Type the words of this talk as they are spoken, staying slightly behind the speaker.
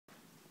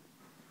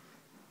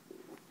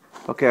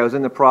Okay, I was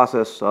in the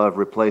process of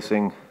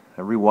replacing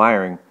and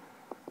rewiring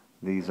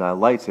these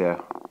lights here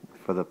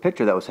for the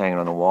picture that was hanging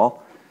on the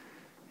wall,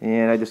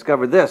 and I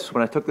discovered this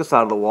when I took this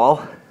out of the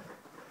wall.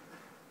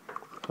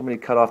 Somebody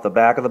cut off the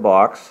back of the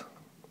box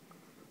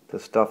to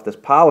stuff this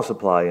power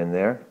supply in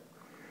there,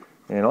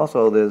 and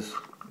also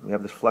we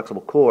have this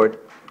flexible cord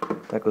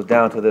that goes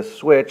down to this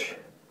switch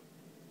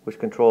which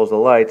controls the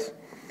lights.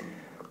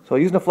 So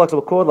using a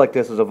flexible cord like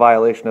this is a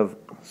violation of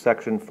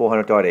section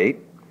 400.8.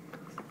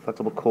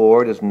 Flexible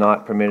cord is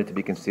not permitted to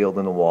be concealed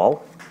in the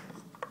wall.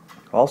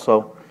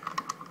 Also,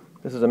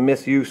 this is a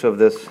misuse of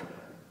this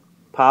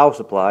power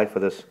supply for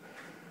this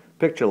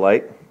picture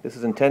light. This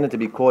is intended to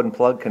be cord and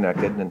plug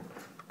connected, and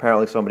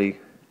apparently somebody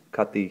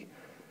cut the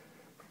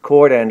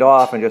cord end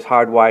off and just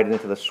hardwired it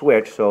into the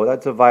switch, so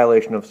that's a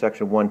violation of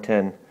section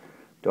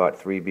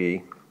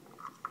 110.3b.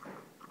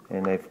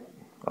 And they've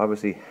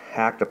obviously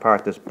hacked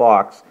apart this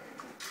box.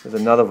 There's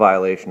another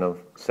violation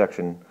of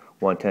section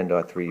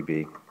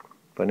 110.3b.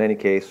 But in any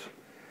case,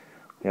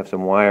 we have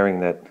some wiring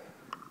that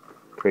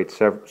creates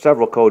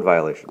several code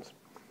violations.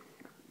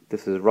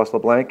 This is Russ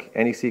LeBlanc,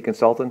 NEC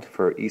consultant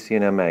for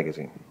EC&M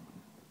Magazine.